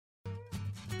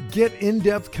Get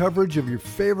in-depth coverage of your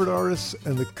favorite artists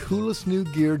and the coolest new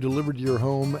gear delivered to your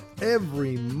home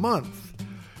every month.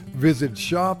 Visit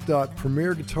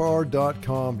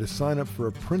shop.premierguitar.com to sign up for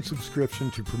a print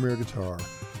subscription to Premier Guitar,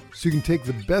 so you can take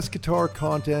the best guitar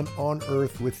content on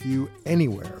earth with you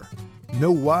anywhere.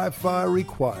 No Wi-Fi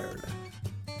required.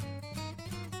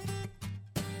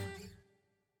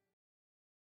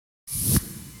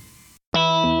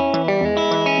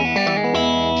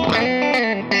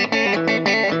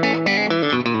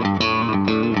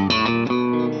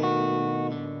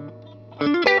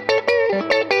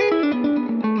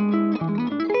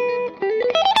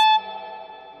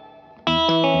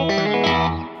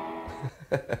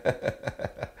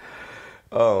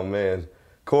 Oh man,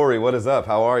 Corey, what is up?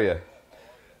 How are you?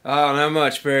 Oh, not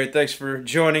much, Barry. Thanks for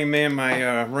joining me in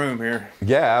my room here.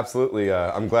 Yeah, absolutely.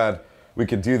 I'm glad we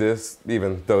could do this,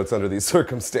 even though it's under these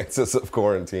circumstances of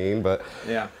quarantine. But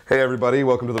yeah. Hey everybody,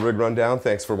 welcome to the Rig Rundown.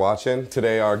 Thanks for watching.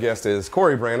 Today our guest is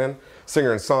Corey Brannon,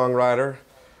 singer and songwriter,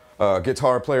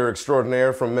 guitar player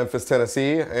extraordinaire from Memphis,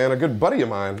 Tennessee, and a good buddy of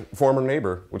mine, former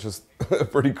neighbor, which is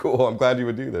pretty cool. I'm glad you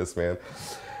would do this, man.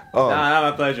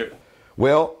 My pleasure.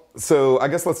 Well, so I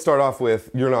guess let's start off with,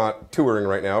 you're not touring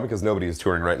right now because nobody is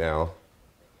touring right now.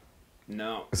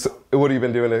 No. So what have you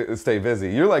been doing to stay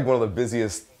busy? You're like one of the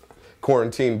busiest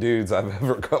quarantine dudes I've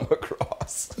ever come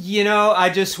across. You know, I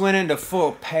just went into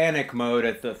full panic mode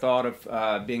at the thought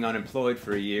of being unemployed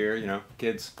for a year, you know,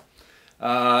 kids.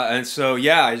 And so,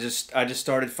 yeah, I just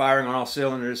started firing on all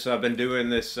cylinders. So I've been doing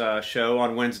this show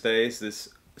on Wednesdays, this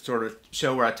sort of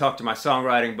show where I talk to my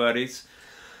songwriting buddies.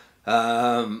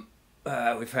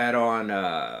 We've had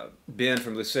on Ben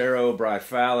from Lucero, Bri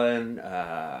Fallon,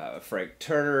 Frank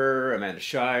Turner, Amanda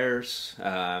Shires.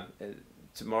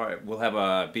 Tomorrow we'll have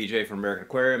a BJ from American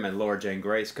Aquarium and Laura Jane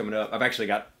Grace coming up. I've actually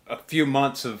got a few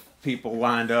months of people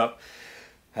lined up.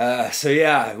 So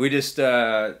yeah, we just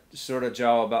sort of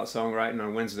jaw about songwriting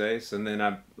on Wednesdays, and then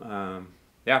I'm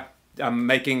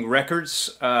making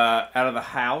records out of the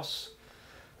house.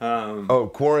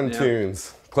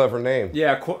 Quarantunes. Yeah. Clever name.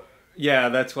 Yeah. Yeah,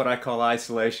 that's what I call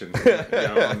isolation.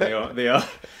 Yeah,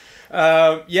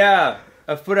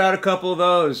 I've put out a couple of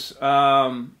those.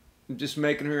 Just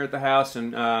making her at the house,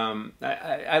 and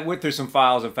I went through some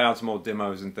files and found some old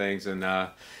demos and things, and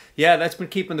yeah, that's been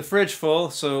keeping the fridge full.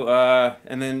 So,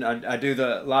 and then I do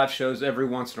the live shows every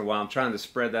once in a while. I'm trying to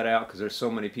spread that out because there's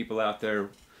so many people out there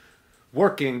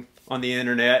working on the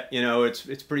internet. You know, it's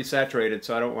pretty saturated,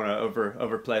 so I don't want to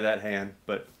overplay that hand.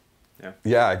 But yeah.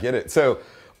 Yeah, I get it. So.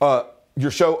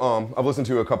 Your show, I've listened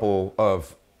to a couple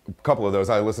of those.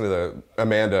 I listened to the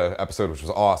Amanda episode, which was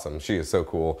awesome. She is so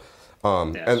cool.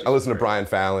 And I listened to Brian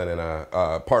Fallon, and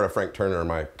part of Frank Turner.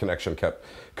 My connection kept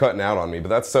cutting out on me, but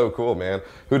that's so cool, man.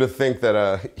 Who'd have think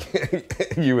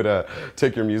that you would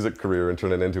take your music career and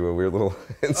turn it into a weird little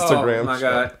Instagram Oh my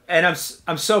show. God. And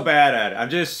I'm so bad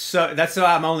at it. That's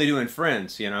why I'm only doing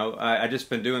friends, you know. I just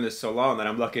been doing this so long that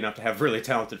I'm lucky enough to have really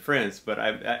talented friends, but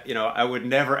I would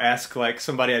never ask like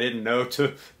somebody I didn't know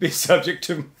to be subject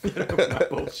to my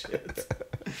bullshit.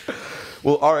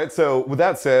 Well, all right, so with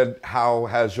that said, how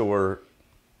has your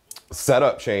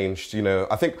setup changed? You know,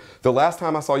 I think the last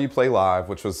time I saw you play live,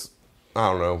 which was,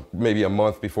 I don't know, maybe a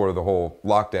month before the whole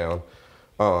lockdown,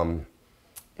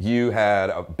 you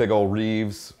had a big old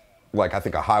Reeves, like I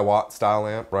think a high watt style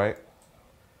amp, right?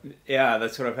 Yeah,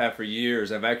 that's what I've had for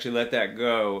years. I've actually let that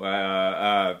go.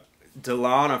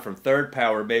 Delana from Third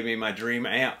Power made me my dream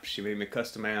amp. She made me a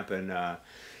custom amp, and I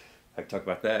can talk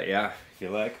about that, yeah, if you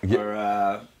like. Yeah.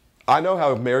 Or, I know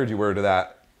how married you were to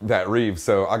that Reeves,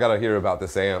 so I got to hear about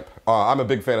this amp. I'm a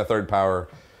big fan of Third Power.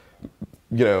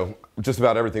 You know, just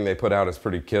about everything they put out is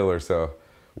pretty killer. So,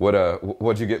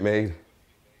 what'd you get made?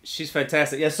 She's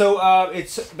fantastic. Yeah, so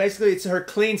it's her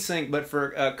clean sync, but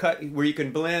for cut where you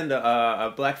can blend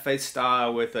a blackface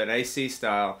style with an AC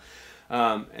style,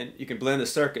 and you can blend the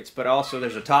circuits. But also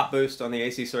there's a top boost on the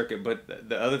AC circuit. But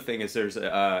the other thing is there's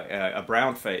a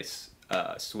brown face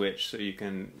switch, so you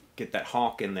can get that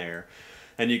honk in there,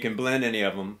 and you can blend any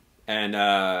of them. And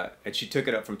she took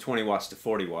it up from 20 watts to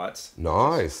 40 watts.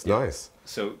 Nice, yeah. Nice.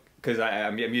 So because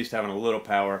I'm used to having a little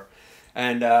power,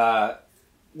 and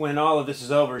when all of this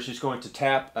is over, she's going to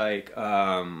tap a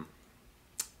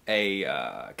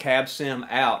cab sim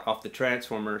out off the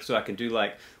transformer, so I can do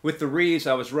like with the Reeves.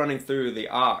 I was running through the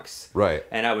aux, right,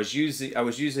 and I was using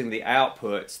the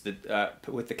outputs that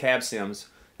with the cab sims,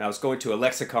 and I was going to a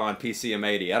Lexicon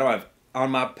PCM80. I don't have on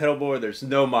my pedal board. There's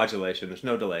no modulation. There's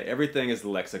no delay. Everything is the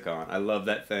Lexicon. I love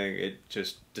that thing. It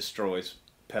just destroys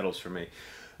pedals for me.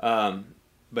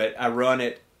 But I run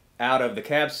it out of the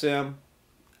cab sim,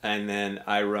 and then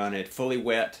I run it fully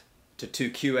wet to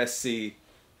 2 QSC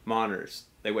monitors.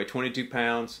 They weigh 22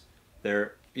 pounds.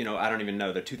 They're, I don't even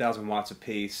know. They're 2,000 watts a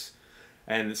piece.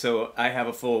 And so I have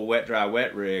a full wet, dry,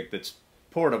 wet rig that's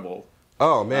portable.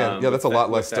 Oh, man. Yeah, that's a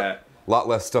lot less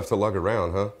stuff to lug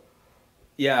around, huh?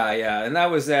 Yeah. And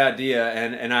that was the idea.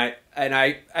 And I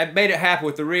made it happen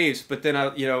with the Reeves. But then,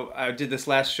 I did this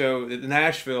last show in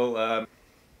Nashville.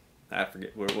 I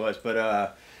forget where it was.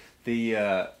 But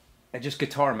just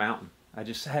Guitar Mountain. I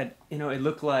just had, it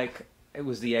looked like it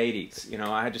was the 80s.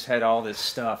 I just had all this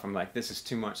stuff. I'm like, this is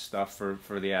too much stuff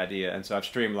for the idea. And so I've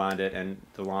streamlined it, and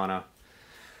Delana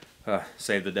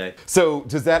saved the day. So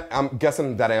I'm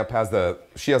guessing that amp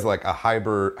she has like a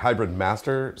hybrid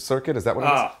master circuit. Is that what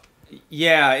it is?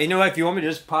 Yeah. If you want me to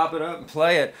just pop it up and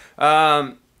play it.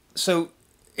 So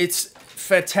it's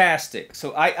fantastic.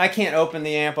 So I can't open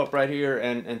the amp up right here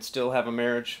and still have a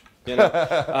marriage,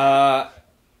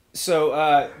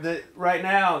 So right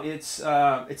now it's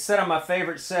set on my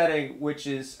favorite setting, which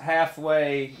is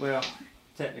halfway. Well,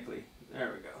 technically,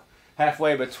 there we go.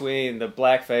 Halfway between the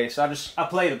blackface. I'll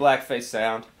play the blackface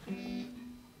sound.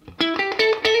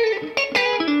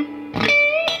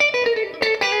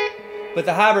 But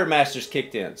the hybrid master's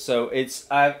kicked in, so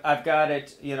I've got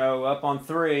it up on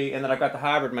 3, and then I've got the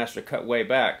hybrid master cut way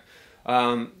back.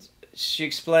 She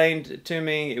explained to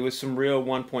me it was some real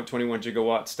 1.21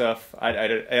 gigawatt stuff.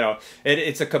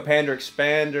 It's a Compander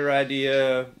expander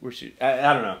idea.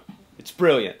 I don't know. It's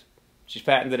brilliant. She's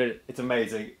patented it. It's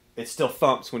amazing. It still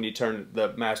thumps when you turn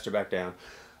the master back down.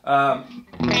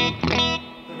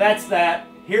 That's that.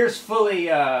 Here's fully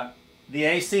the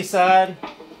AC side.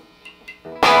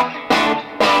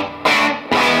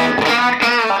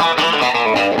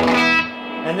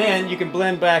 And then you can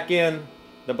blend back in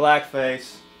the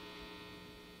blackface,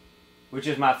 which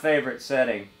is my favorite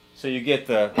setting. So you get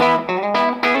the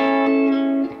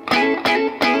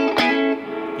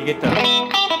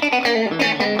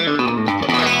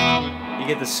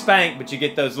spank, but you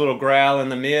get those little growl in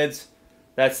the mids.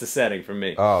 That's the setting for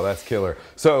me. Oh, that's killer.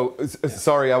 So,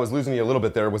 sorry, I was losing you a little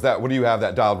bit there. What do you have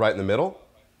that dialed right in the middle?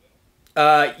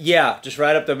 Yeah, just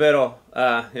right up the middle.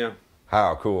 Yeah.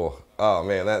 How cool. Oh,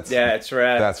 man, it's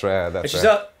rad. That's rad.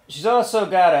 She's also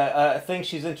got a thing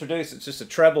she's introduced. It's just a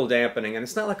treble dampening, and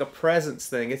it's not like a presence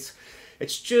thing. It's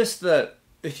just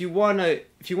if you want to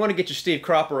get your Steve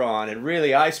Cropper on and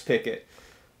really ice pick it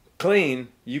clean,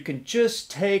 you can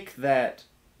just take that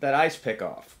ice pick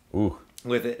off. Ooh.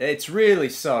 With it. It's really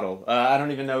subtle. I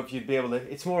don't even know if you'd be able to.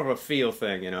 It's more of a feel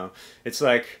thing, It's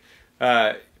like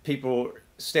people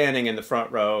standing in the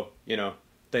front row,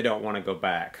 they don't want to go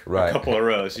back a couple of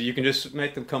rows. So you can just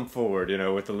make them come forward,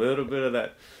 with a little bit of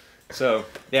that. So,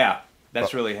 yeah,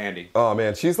 that's really handy. Oh,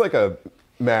 man, she's like a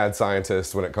mad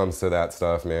scientist when it comes to that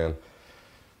stuff, man.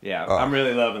 Yeah, I'm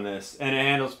really loving this. And it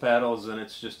handles pedals, and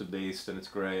it's just a beast, and it's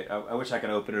great. I wish I could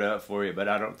open it up for you, but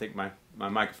I don't think my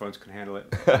microphones can handle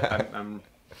it.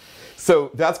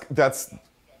 So that's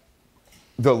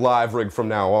the live rig from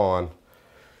now on.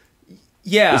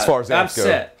 Yeah, as far as amps I'm go.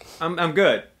 set. I'm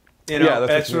good.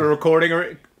 That's for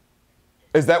recording.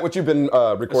 Is that what you've been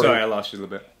recording? Sorry, I lost you a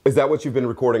little bit. Is that what you've been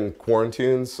recording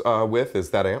Quarantunes with?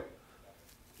 Is that amp?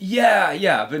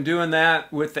 Yeah. I've been doing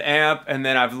that with the amp, and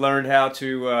then I've learned how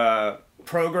to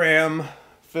program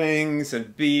things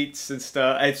and beats and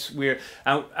stuff. It's weird.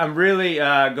 I'm really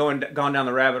gone down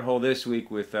the rabbit hole this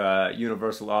week with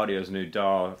Universal Audio's new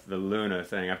DAW, the Luna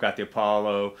thing. I've got the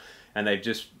Apollo, and they've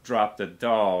just dropped the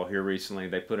DAW here recently.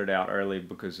 They put it out early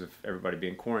because of everybody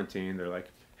being quarantined. They're like,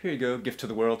 here you go, gift to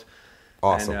the world.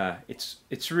 Awesome. And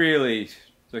it's really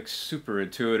like super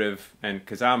intuitive, and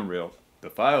because the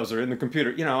files are in the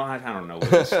computer. I don't know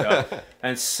this stuff,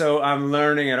 and so I'm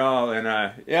learning it all,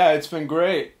 and it's been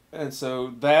great. And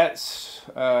so that's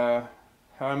how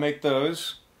I make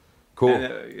those. Cool.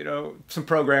 And, some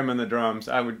programming the drums.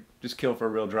 I would just kill for a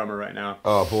real drummer right now.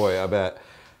 Oh boy, I bet.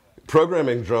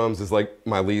 Programming drums is like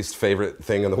my least favorite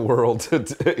thing in the world.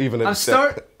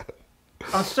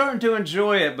 I'm starting to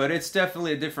enjoy it, but it's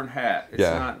definitely a different hat. It's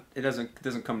not. It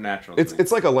doesn't come natural.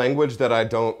 It's like a language that I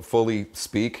don't fully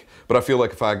speak, but I feel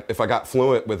like if I got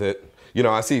fluent with it,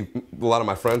 I see a lot of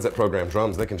my friends that program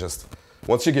drums. They can just,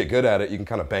 once you get good at it, you can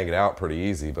kind of bang it out pretty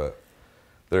easy. But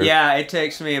it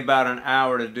takes me about an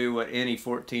hour to do what any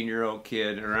 14-year-old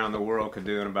kid around the world could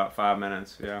do in about 5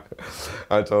 minutes. Yeah,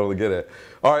 I totally get it.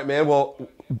 All right, man. Well,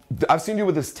 I've seen you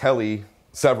with this Tele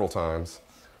several times.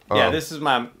 Yeah, this is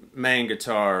my main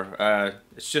guitar.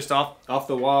 It's just off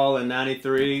the wall in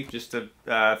 '93, just a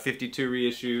 52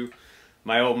 reissue.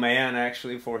 My old man,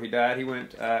 actually, before he died, he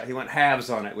went halves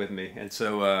on it with me, and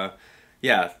so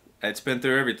it's been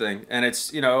through everything, and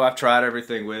it's I've tried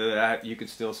everything with it. You could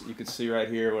see right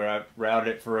here where I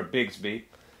routed it for a Bigsby,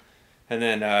 And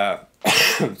then,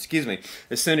 excuse me,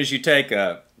 as soon as you take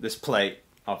this plate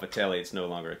off a telly, it's no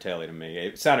longer a telly to me.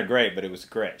 It sounded great, but it was a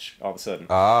Gretsch all of a sudden.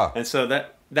 Ah. And so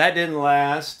that didn't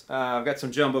last. I've got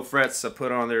some jumbo frets I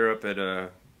put on there up at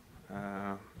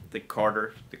the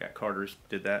Carter. The guy Carter's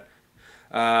did that.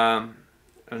 And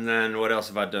then what else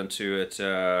have I done to it?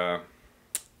 Got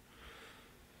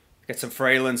some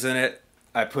Fralins in it.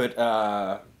 I put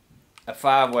a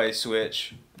 5-way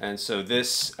switch, and so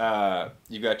this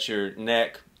you got your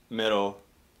neck, middle,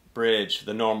 bridge,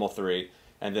 the normal 3,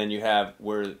 and then you have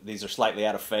where these are slightly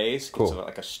out of phase. Cool. It's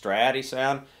like a stratty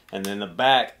sound, and then the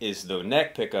back is the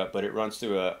neck pickup, but it runs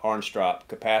through a orange drop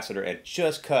capacitor and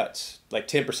just cuts like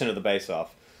 10% of the bass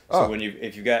off. So when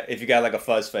if you got like a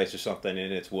fuzz face or something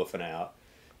and it's woofing out,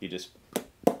 you just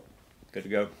good to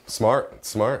go. Smart.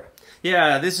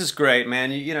 Yeah, this is great,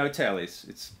 man. You know, tellies.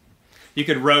 It's you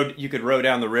could row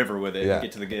down the river with it and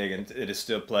get to the gig and it'd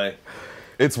still play.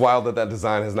 It's wild that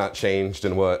design has not changed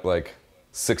in what, like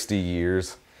 60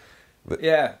 years.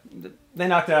 Yeah, they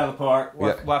knocked it out of the park.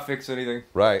 Why fix anything?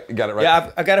 Right, you got it right.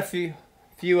 Yeah, I got a few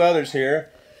others here.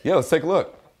 Yeah, let's take a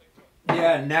look.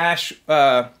 Yeah, Nash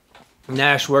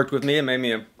worked with me and made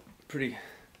me a pretty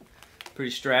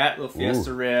Strat, little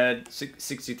Fiesta Red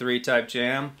 63 type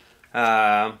jam.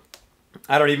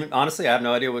 I don't even, honestly, I have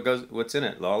no idea what's in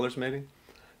it. Lawlers maybe.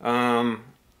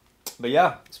 But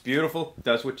yeah, it's beautiful. It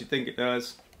does what you think it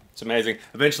does. It's amazing.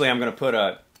 Eventually I'm going to put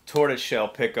a tortoiseshell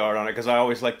pickguard on it because I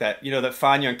always like that. You know that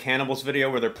Fine Young Cannibals video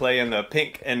where they're playing the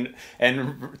pink and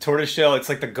tortoiseshell? It's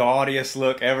like the gaudiest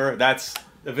look ever. That's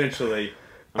eventually,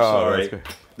 I'm sorry,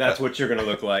 that's what you're going to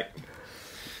look like.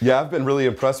 Yeah, I've been really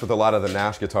impressed with a lot of the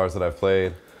Nash guitars that I've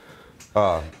played.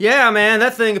 Yeah, man,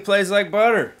 that thing plays like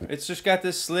butter. It's just got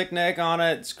this slick neck on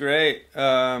it. It's great.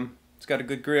 It's got a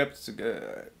good grip.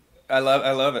 I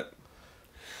love it.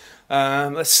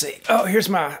 Let's see. Oh, here's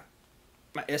my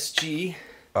SG.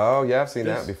 Oh, yeah, I've seen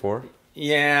that before.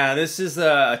 Yeah, this is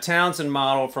a Townsend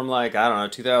model from like, I don't know,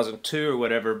 2002 or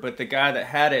whatever, but the guy that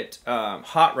had it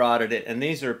hot rodded it, and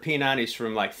these are P90s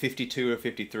from like 52 or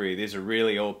 53. These are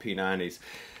really old P90s.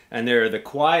 And they're the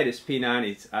quietest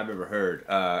P90s I've ever heard,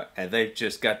 and they've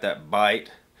just got that bite.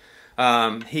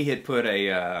 He had put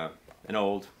an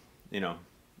old,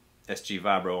 SG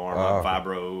Vibro arm,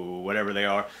 Vibro, whatever they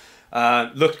are.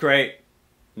 Looked great,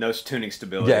 no tuning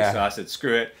stability, so I said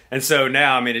screw it. And so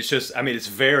now, it's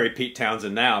very Pete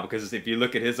Townsend now, because if you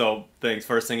look at his old things,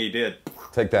 first thing he did,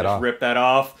 take that off, rip that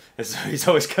off. And so he's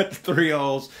always got the 3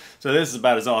 holes. So this is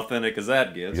about as authentic as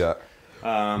that gets. Yeah.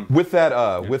 With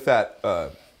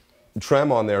that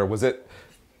trem on there, was it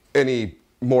any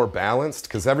more balanced?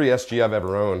 Because every SG I've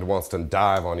ever owned wants to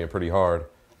dive on you pretty hard.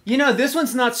 This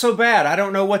one's not so bad. I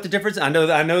don't know what the difference. I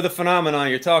know the phenomenon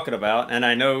you're talking about, and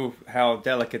I know how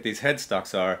delicate these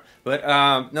headstocks are. But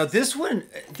no, this one,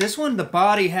 the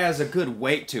body has a good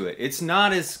weight to it. It's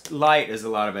not as light as a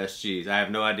lot of SGs. I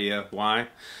have no idea why.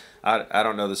 I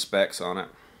don't know the specs on it,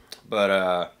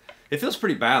 but it feels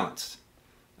pretty balanced.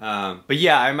 But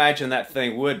yeah, I imagine that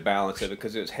thing would balance it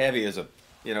because it was heavy as a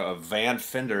Van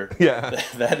Fender. Yeah.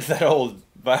 that old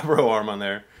Vibro arm on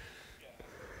there.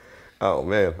 Oh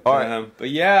man! All right. But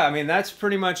yeah, that's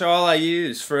pretty much all I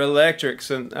use for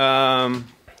electrics, and then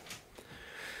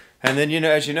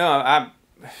as you know,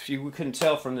 you couldn't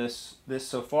tell from this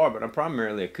so far, but I'm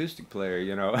primarily acoustic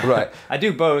player. Right. I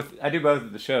do both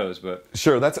of the shows, but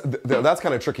sure, that's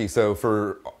kind of tricky. So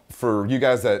for you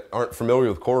guys that aren't familiar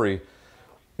with Corey,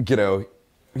 he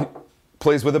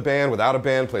plays with a band, without a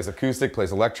band, plays acoustic,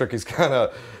 plays electric. He's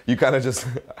you just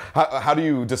how do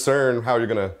you discern how you're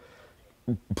gonna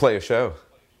play a show?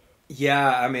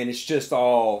 Yeah, it's just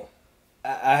all.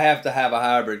 I have to have a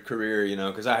hybrid career,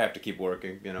 because I have to keep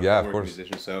working. Yeah, of course.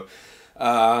 Musician, so,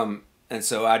 and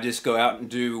so I just go out and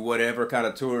do whatever kind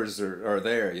of tours are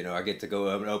there. I get to go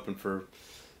up and open for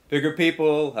bigger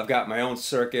people. I've got my own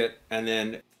circuit,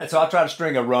 and so I'll try to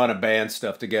string a run of band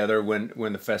stuff together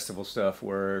when the festival stuff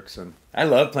works. And I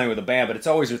love playing with a band, but it's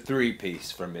always a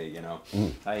 3-piece for me.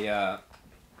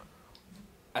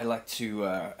 I like to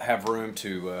have room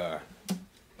to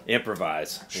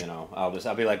improvise.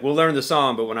 I'll be like, we'll learn the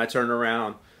song, but when I turn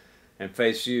around and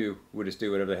face you, we'll just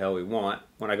do whatever the hell we want.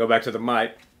 When I go back to the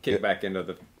mic, kick back into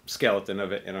the skeleton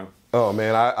of it. Oh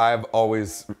man, I've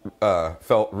always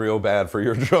felt real bad for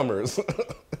your drummers.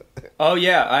 Oh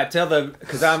yeah, I tell them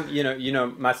because I'm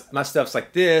my stuff's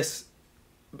like this.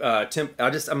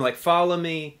 I'm like, follow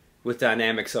me with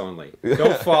dynamics only.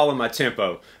 Don't follow my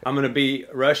tempo. I'm gonna be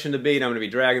rushing the beat. I'm gonna be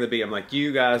dragging the beat. I'm like,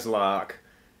 you guys lock,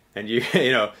 and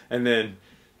and then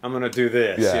I'm gonna do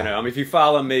this. Yeah. If you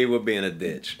follow me, we'll be in a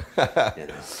ditch.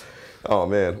 Oh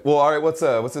man. Well, all right. What's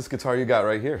this guitar you got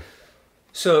right here?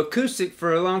 So acoustic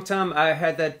for a long time, I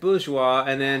had that Bourgeois,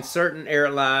 and then certain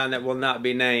airline that will not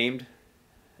be named,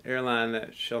 airline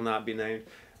that shall not be named,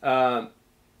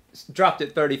 dropped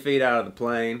it 30 feet out of the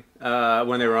plane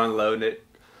when they were unloading it.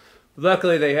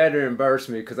 Luckily, they had to reimburse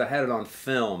me because I had it on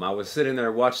film. I was sitting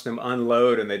there watching them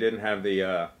unload, and they didn't have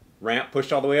the ramp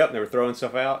pushed all the way up, and they were throwing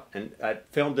stuff out. And I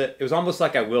filmed it. It was almost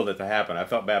like I willed it to happen. I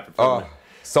felt bad for filming it.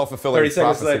 Self-fulfilling 30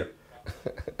 seconds prophecy. later,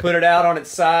 put it out on its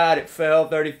side. It fell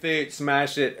 30 feet,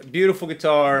 smashed it. Beautiful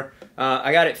guitar.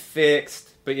 I got it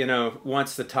fixed, but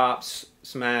once the top's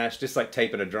smashed, it's like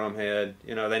taping a drum head.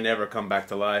 They never come back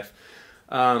to life.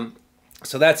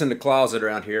 So that's in the closet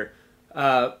around here.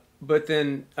 But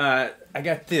then I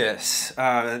got this.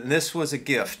 This was a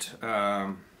gift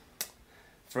from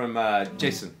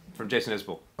Jason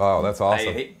Isbell. Oh, that's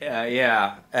awesome.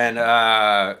 Yeah, and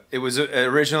it was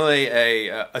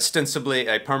originally ostensibly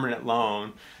a permanent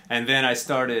loan, and then I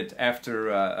started after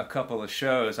a couple of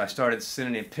shows. I started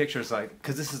sending in pictures,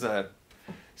 because this is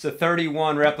it's a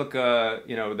 31 replica.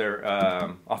 Their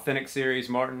authentic series,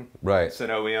 Martin. Right. It's an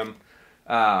OEM,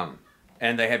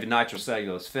 and they have a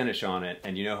nitrocellulose finish on it,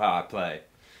 and you know how I play.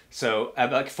 So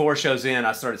like 4 shows in,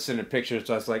 I started sending pictures.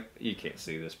 So I was like, you can't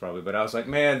see this probably, but I was like,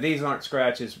 man, these aren't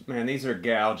scratches. Man, these are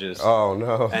gouges. Oh,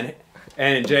 no.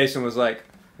 And Jason was like,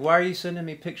 why are you sending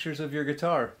me pictures of your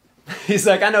guitar? He's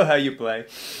like, I know how you play.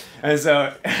 And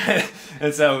so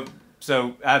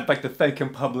I'd like to thank him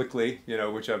publicly,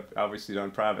 which I've obviously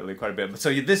done privately quite a bit. But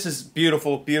so this is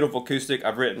beautiful, beautiful acoustic.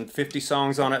 I've written 50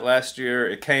 songs on it last year.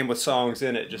 It came with songs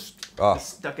in it, just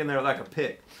stuck in there like a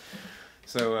pick.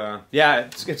 So, yeah,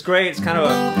 it's great. It's kind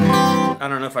of I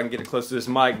don't know if I can get it close to this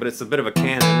mic, but it's a bit of a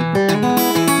cannon.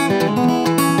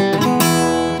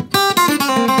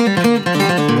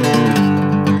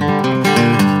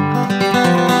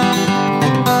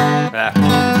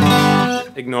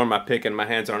 Ignore my pick and my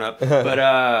hands aren't up.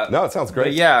 But no, it sounds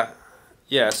great. But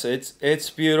so it's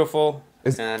beautiful.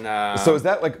 So is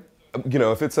that like,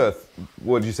 if it's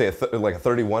would you say like a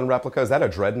 31 replica? Is that a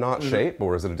dreadnought shape,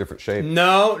 or is it a different shape?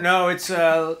 No, it's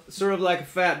sort of like a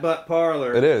fat butt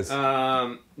parlor. It is.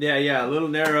 A little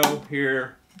narrow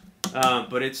here,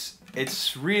 but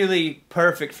it's really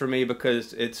perfect for me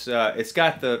because it's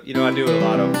got the I do a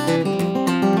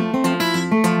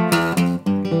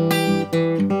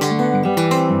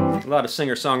lot of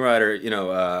singer-songwriter,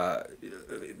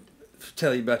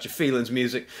 tell you about your feelings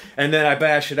music, and then I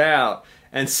bash it out.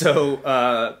 And so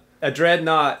a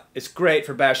dreadnought is great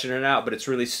for bashing it out, but it's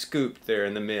really scooped there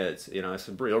in the mids. It's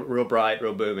real bright,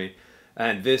 real boomy.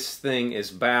 And this thing is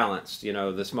balanced.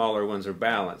 The smaller ones are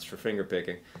balanced for finger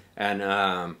picking. And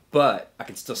but I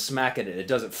can still smack it, and it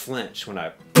doesn't flinch when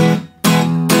I...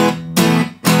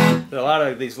 A lot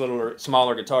of these little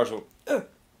smaller guitars will... what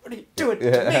are you doing to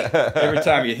me? Every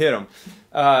time you hit them.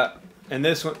 And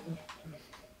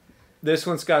this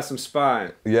one's got some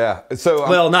spine. Yeah. So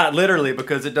well, not literally,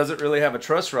 because it doesn't really have a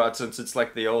truss rod since it's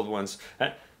like the old ones.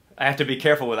 I have to be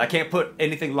careful with it. I can't put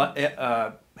anything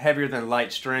heavier than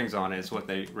light strings on it, is what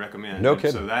they recommend. No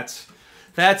kidding. So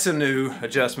that's a new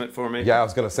adjustment for me. Yeah, I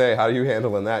was going to say, how are you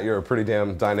handling that? You're a pretty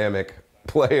damn dynamic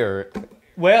player.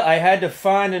 Well, I had to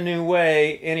find a new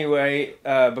way anyway,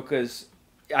 because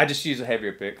I just use a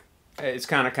heavier pick. It's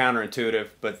kind of counterintuitive,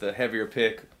 but the heavier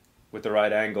pick with the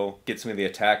right angle gets me the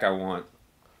attack I want.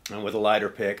 And with a lighter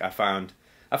pick, I found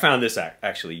this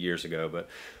actually years ago, but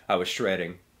I was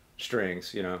shredding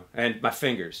strings, and my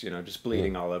fingers, just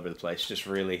bleeding all over the place, just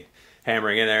really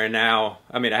hammering in there. And now,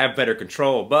 I have better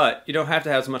control, but you don't have to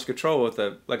have as much control with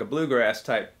a bluegrass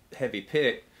type heavy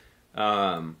pick.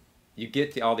 You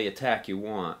get all the attack you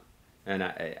want, and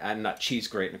I'm not cheese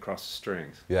grating across the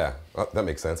strings. Yeah, that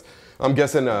makes sense. I'm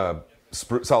guessing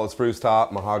solid spruce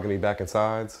top, mahogany back and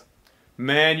sides.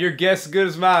 Man, your guess is as good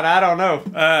as mine. I don't know.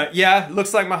 Yeah, it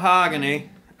looks like mahogany.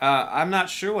 I'm not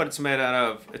sure what it's made out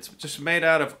of. It's just made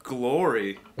out of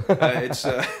glory.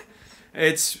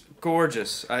 It's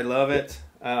gorgeous. I love it.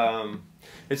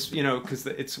 It's because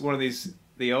it's one of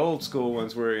the old school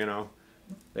ones where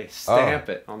they stamp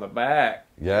it on the back.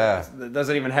 Yeah. It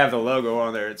doesn't even have the logo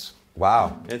on there.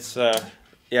 Wow. It's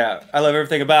yeah, I love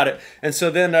everything about it. And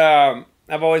so then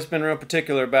I've always been real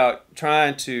particular about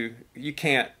trying to. You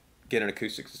can't get an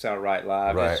acoustic to sound right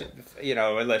live, right.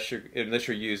 Unless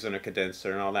you're using a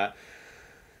condenser and all that.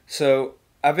 So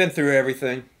I've been through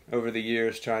everything over the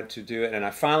years trying to do it, and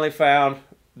I finally found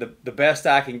the best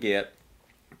I can get.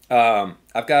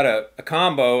 I've got a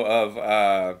combo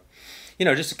of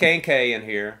just a K&K in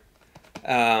here,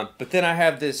 but then I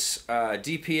have this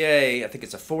DPA. I think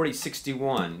it's a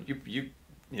 4061. You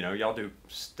y'all do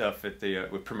stuff at the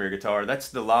with Premier Guitar. That's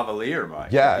the lavalier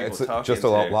mic. Yeah, that it's people talk just a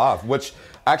into. lav, which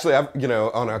actually I've,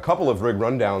 on a couple of rig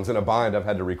rundowns in a bind I've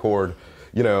had to record,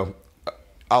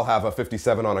 I'll have a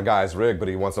 57 on a guy's rig, but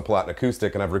he wants to pull out an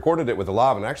acoustic, and I've recorded it with a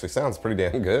lav, and it actually sounds pretty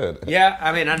damn good. Yeah,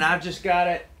 I mean, and I've just got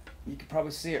it. You can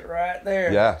probably see it right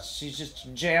there. Yeah. She's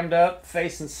just jammed up,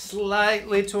 facing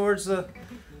slightly towards the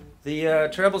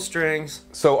treble strings.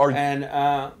 So are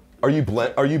you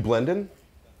blending?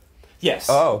 Yes.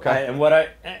 Oh, okay. And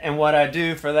what I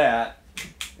do for that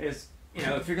is,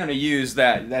 if you're going to use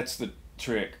that, that's the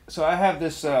trick. So I have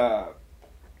this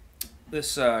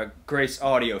Grace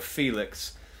Audio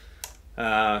Felix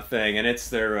thing, and it's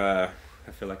their.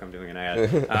 I feel like I'm doing an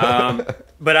ad,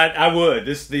 but I would.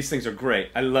 These things are great.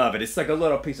 I love it. It's like a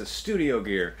little piece of studio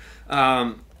gear.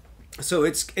 So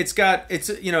it's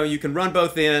you can run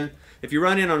both in. If you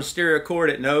run in on a stereo chord,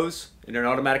 it knows, and it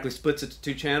automatically splits it to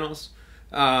 2 channels.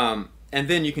 And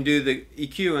then you can do the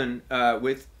EQing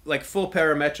with like full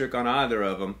parametric on either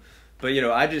of them. But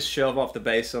I just shelve off the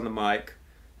bass on the mic,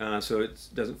 so it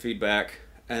doesn't feed back,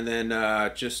 and then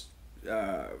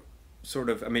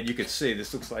sort of. I mean, you can see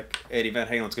this looks like Eddie Van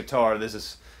Halen's guitar.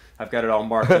 I've got it all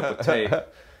marked up with tape.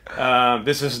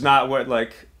 This is not what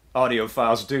like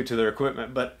audiophiles do to their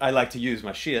equipment, but I like to use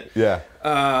my shit. Yeah.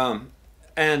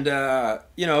 And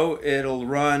it'll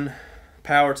run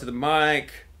power to the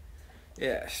mic.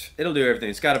 Yeah, it'll do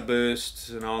everything. It's got a boost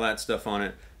and all that stuff on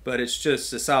it, but it's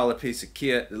just a solid piece of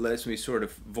kit that lets me sort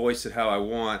of voice it how I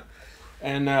want.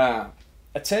 And I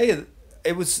tell you,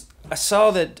 I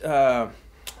saw that.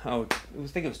 I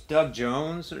think it was Doug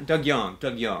Young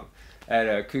at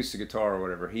Acoustic Guitar or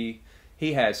whatever. He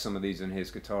has some of these in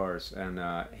his guitars, and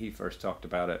he first talked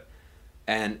about it,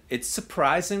 and it's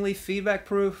surprisingly feedback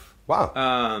proof.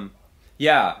 Wow.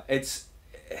 Yeah,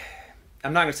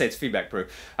 I'm not gonna say it's feedback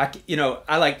proof.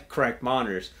 I like crank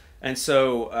monitors, and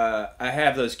so I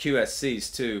have those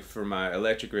QSCs too for my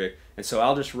electric rig, and so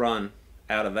I'll just run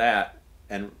out of that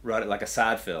and run it like a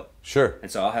side fill. Sure.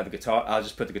 And so I'll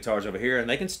just put the guitars over here, and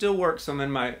they can still work some in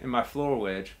my floor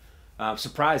wedge.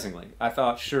 Surprisingly, I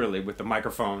thought surely with the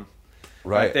microphone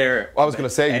right there. Well, I was going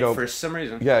to say, for some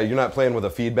reason. Yeah, you're not playing with a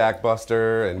feedback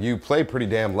buster, and you play pretty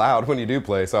damn loud when you do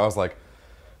play. So I was like,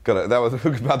 that was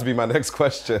about to be my next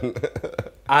question.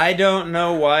 I don't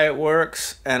know why it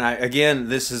works, and again,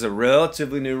 this is a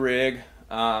relatively new rig.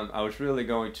 I was really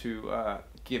going to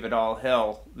give it all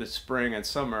hell this spring and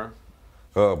summer.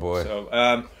 Oh boy.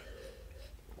 So,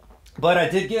 but I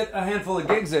did get a handful of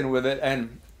gigs in with it,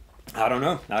 and I don't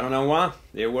know why.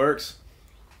 It works.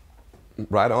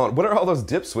 Right on. What are all those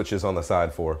dip switches on the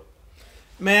side for?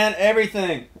 Man,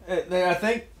 everything. I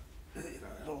think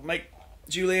it'll make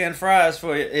julienne fries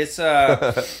for you. It's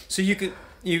so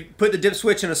you put the dip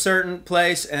switch in a certain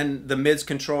place, and the mids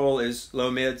control is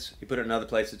low mids. You put it in another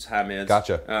place, it's high mids.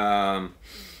 Gotcha.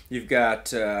 You've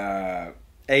got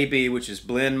AB, which is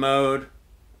blend mode,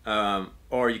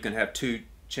 or you can have 2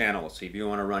 channels. If you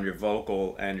want to run your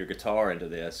vocal and your guitar into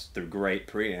this through great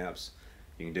preamps,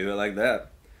 you can do it like that.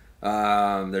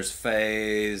 There's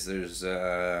phase. There's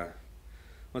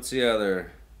what's the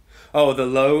other? Oh, the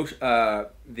low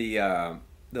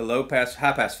pass,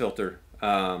 high pass filter.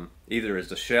 Either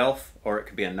is a shelf or it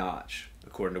could be a notch,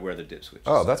 according to where the dip switch is.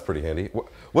 Oh, that's pretty handy.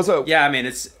 Yeah, I mean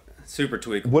it's super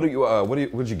tweakable.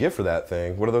 What'd you get for that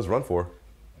thing? What do those run for?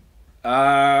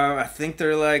 I think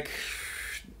they're like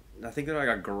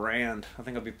 $1,000. I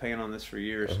think I'll be paying on this for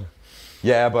years.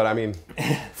 Yeah, but I mean,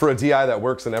 for a DI that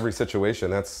works in every situation,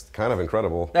 that's kind of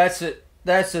incredible. That's it.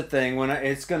 That's the thing.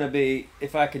 It's going to be,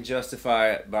 if I can justify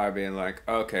it by being like,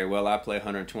 okay, well, I play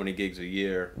 120 gigs a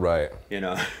year. Right.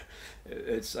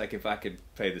 It's like if I could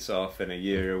pay this off in a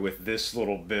year with this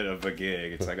little bit of a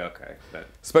gig, it's like, okay.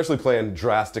 Especially playing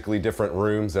drastically different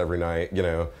rooms every night,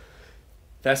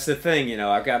 That's the thing,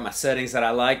 I've got my settings that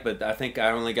I like, but I think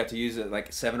I only got to use it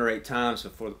like 7 or 8 times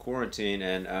before the quarantine,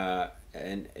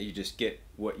 and you just get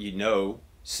what you know,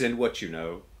 send what you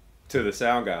know to the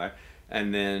sound guy,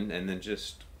 and then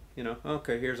just,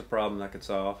 okay, here's a problem I can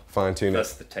solve. Fine tune it.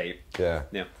 That's the tape. Yeah.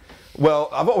 Yeah. Well,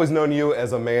 I've always known you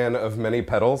as a man of many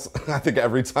pedals. I think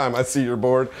every time I see your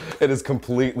board, it is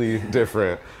completely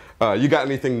different. You got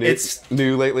anything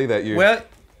new lately that you... Well,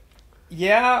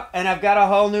 yeah, and I've got a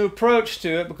whole new approach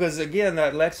to it because, again,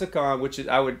 that Lexicon, which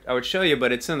I would show you,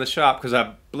 but it's in the shop because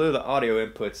I blew the audio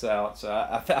inputs out. So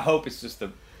I hope it's just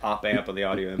the op amp of the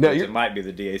audio inputs. It might be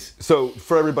the DAC. So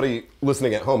for everybody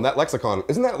listening at home, that Lexicon,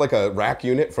 isn't that like a rack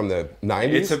unit from the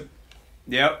 90s?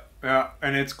 Yep, yeah,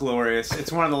 and it's glorious.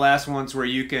 It's one of the last ones where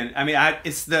you can,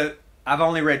 I I've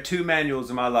only read 2 manuals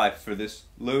in my life for this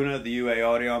Luna, the UA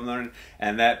audio I'm learning,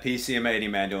 and that PCM80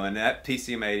 manual. And that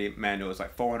PCM80 manual is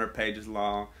like 400 pages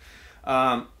long.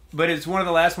 But it's one of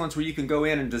the last ones where you can go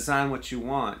in and design what you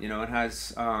want. You know, it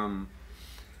has, they're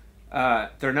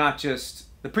not just,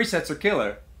 the presets are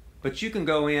killer, but you can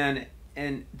go in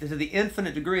and to the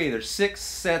infinite degree, there's 6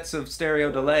 sets of stereo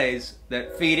delays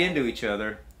that feed into each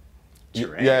other.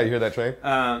 Yeah, you hear that train?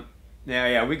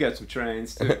 Yeah, we got some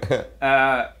trains too.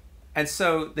 And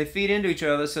so they feed into each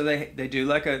other, so they do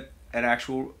like an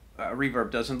actual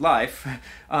reverb does in life.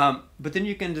 But then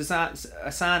you can assign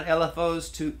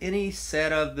LFOs to any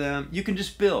set of them. You can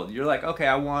just build. You're like, okay,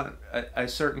 I want a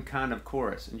certain kind of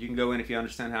chorus. And you can go in if you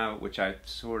understand how, which I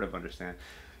sort of understand.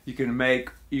 You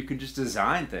can just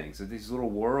design things, these little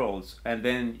worlds, and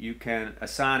then you can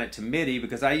assign it to MIDI,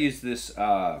 because I use this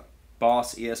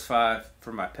Boss ES5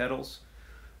 for my pedals.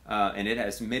 And it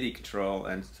has MIDI control,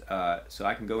 and so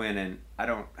I can go in and I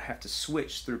don't have to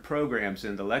switch through programs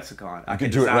in the Lexicon. I can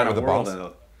do it design right a with the world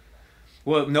Boss?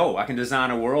 Well, no, I can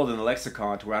design a world in the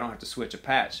Lexicon to where I don't have to switch a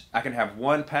patch. I can have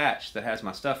one patch that has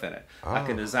my stuff in it. I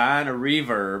can design a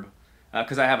reverb,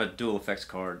 because I have a dual effects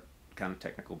card, kind of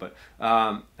technical, but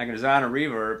I can design a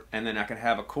reverb, and then I can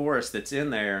have a chorus that's in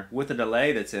there with a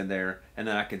delay that's in there, and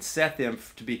then I can set them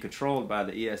to be controlled by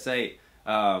the ES8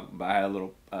 by a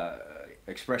little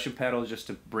expression pedal just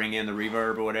to bring in the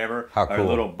reverb or whatever. How cool. Or a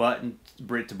little button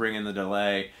to bring in the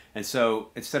delay. And so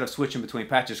instead of switching between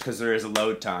patches, because there is a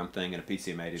load time thing in a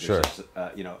PCM80, Sure. just,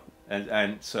 you know,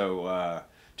 and so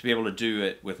to be able to do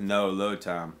it with no load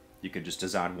time, you can just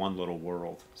design one little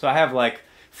world. So I have like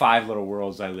 5 little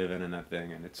worlds I live in that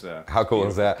thing, and it's how cool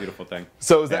is that? Beautiful thing.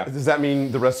 So does that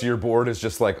mean the rest of your board is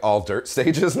just like all dirt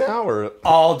stages now, or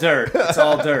all dirt? It's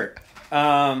all dirt.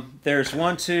 There's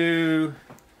 1, 2.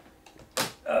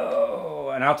 Oh,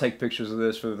 and I'll take pictures of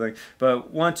this for the thing.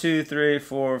 But 1, 2, 3,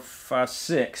 4, 5,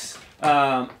 6.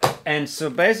 And so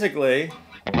basically,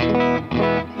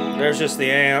 there's just the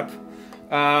amp.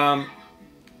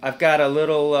 I've got a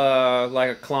little like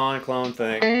a clone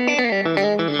thing,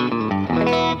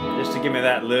 just to give me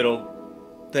that little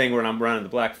thing when I'm running the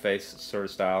blackface sort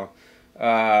of style.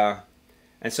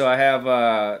 And so I have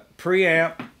a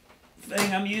preamp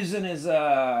thing I'm using is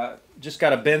just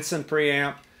got a Benson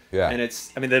preamp. Yeah. And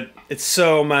it's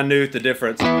so minute, the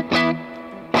difference.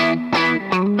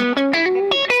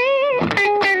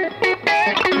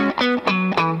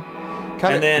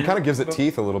 Kind of gives it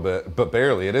teeth a little bit, but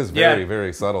barely. It is very,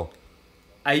 very subtle.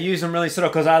 I use them really subtle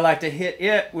because I like to hit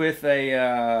it with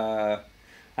a,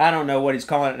 I don't know what he's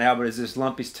calling it now, but it's this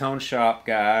Lumpy's Tone Shop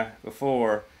guy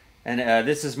before. And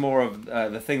this is more of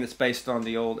the thing that's based on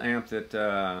the old amp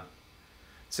that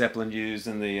Zeppelin used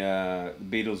and the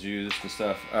Beatles used and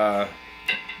stuff.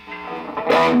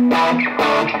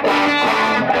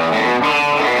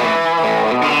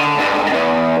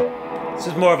 This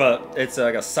is more of it's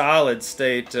like a solid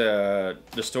state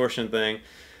distortion thing.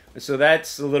 So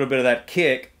that's a little bit of that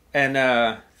kick. And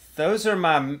those are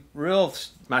my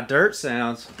dirt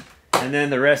sounds. And then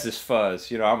the rest is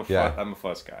fuzz. You know, I'm a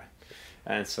fuzz guy.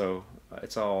 And so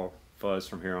it's all fuzz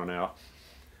from here on out.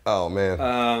 Oh man.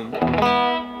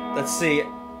 Let's see.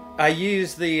 I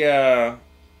use the.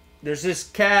 There's this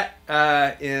cat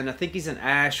I think he's in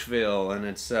Asheville, and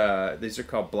it's these are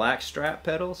called Blackstrap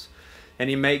pedals, and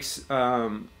he makes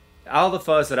all the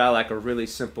fuzz that I like are really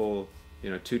simple,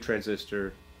 2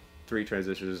 transistor, 3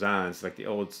 transistor designs, like the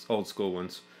old school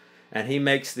ones, and he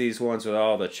makes these ones with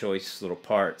all the choice little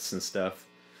parts and stuff.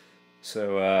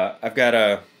 So I've got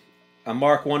a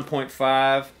Mark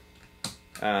 1.5.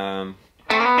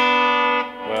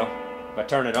 Well, if I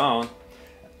turn it on,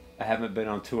 I haven't been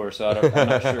on tour, so I'm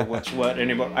not sure which what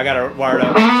anymore. I got it wired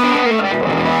up.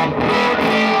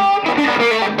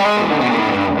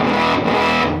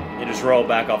 You just roll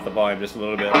back off the volume just a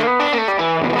little bit.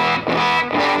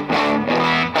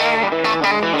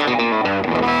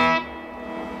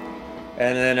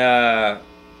 And then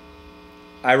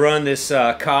I run this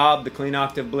Cobb, the Clean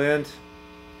Octave Blend,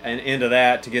 and into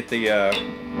that to get the...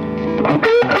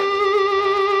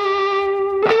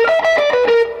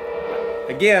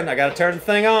 Again, I gotta turn the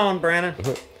thing on, Brandon. To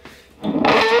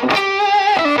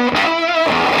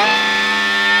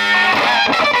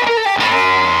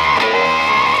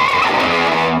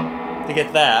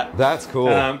get that. That's cool.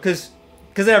 Because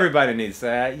everybody needs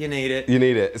that. You need it. You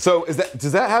need it. So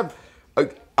does that have?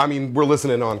 I mean, we're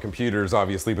listening on computers,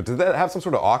 obviously, but does that have some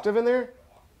sort of octave in there?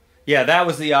 Yeah, that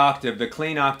was the octave, the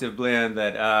Clean Octave Blend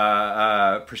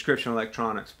that Prescription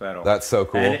Electronics pedal. That's so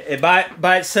cool. And it,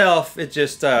 by itself, it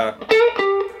just.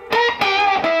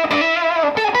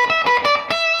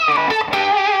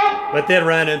 But then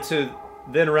run into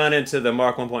then run into the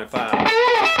Mark 1.5.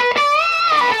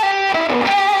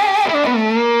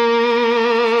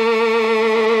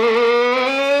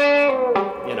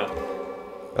 You know,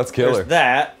 That's killer. there's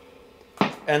that.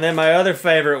 And then my other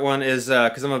favorite one is,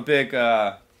 because I'm a big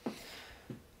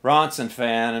Ronson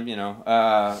fan, you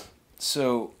know,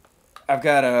 so I've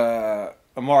got a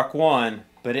Mark 1,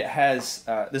 but it has,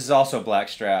 this is also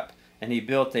blackstrap, and he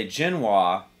built a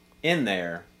Genoa in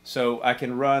there, so I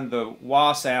can run the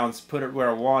wah sounds, put it where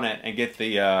I want it, and get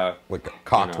the... like a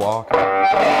cocked you know. walk.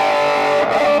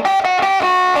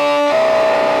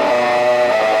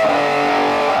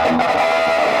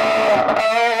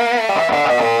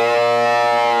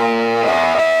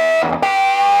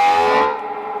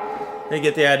 They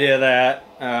get the idea of that.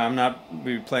 I'm not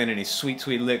be playing any sweet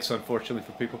licks, unfortunately,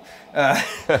 for people.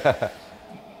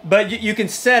 But you can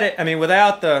set it. I mean,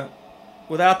 without the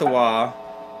wah,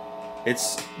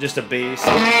 it's just a beast.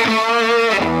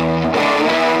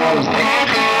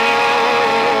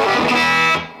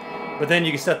 But then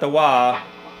you can set the wah.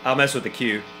 I'll mess with the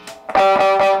Q.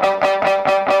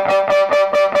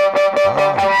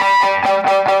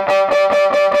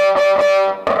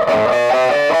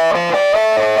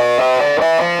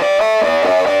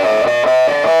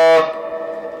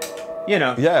 You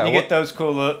know, Yeah, you get those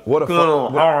cool little... What a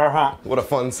fun, I what a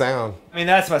fun sound. mean,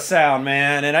 that's my sound,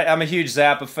 man. And I'm a huge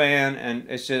Zappa fan, and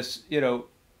it's just, you know,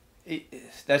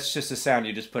 that's just a sound.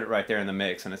 You just put it right there in the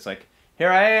mix, and it's like, here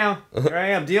I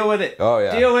am, deal with it. Oh,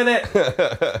 yeah. Deal with it.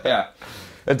 Yeah.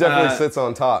 It definitely sits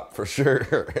on top, for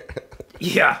sure.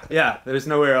 Yeah, there's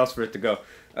nowhere else for it to go.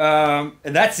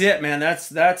 And that's it, man. That's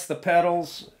the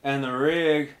pedals, and the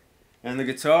rig, and the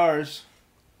guitars,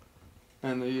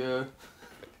 and the...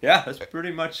 Yeah, that's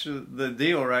pretty much the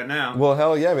deal right now. Well,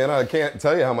 hell yeah, man. I can't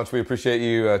tell you how much we appreciate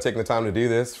you taking the time to do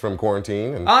this from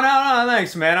quarantine. And... Oh, no,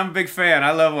 thanks, man. I'm a big fan.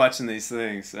 I love watching these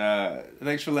things.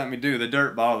 Thanks for letting me do the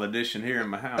Dirt Ball edition here in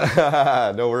my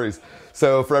house. No worries.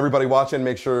 So for everybody watching,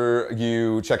 make sure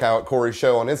you check out Corey's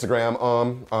show on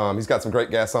Instagram. He's got some great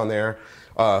guests on there.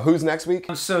 Who's next week?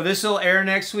 So this will air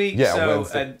next week. Yeah, so,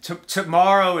 Wednesday.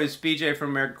 Tomorrow is BJ from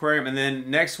American Aquarium, and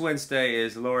then next Wednesday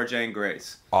is Laura Jane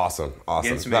Grace. Awesome.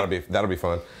 Against me. That'll be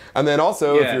fun. And then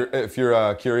also, Yeah. if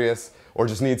you're curious or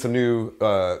just need some new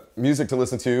music to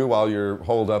listen to while you're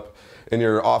holed up in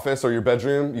your office or your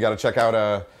bedroom, you got to check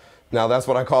out. Now that's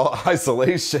what I call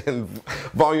Isolation.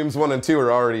 Volumes 1 and 2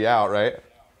 are already out, right?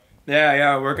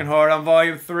 Yeah, working hard on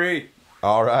Volume 3.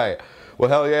 All right. Well,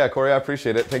 hell yeah, Corey, I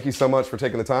appreciate it. Thank you so much for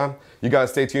taking the time. You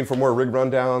guys stay tuned for more rig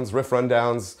rundowns, riff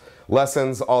rundowns,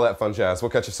 lessons, all that fun jazz.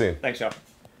 We'll catch you soon. Thanks, y'all.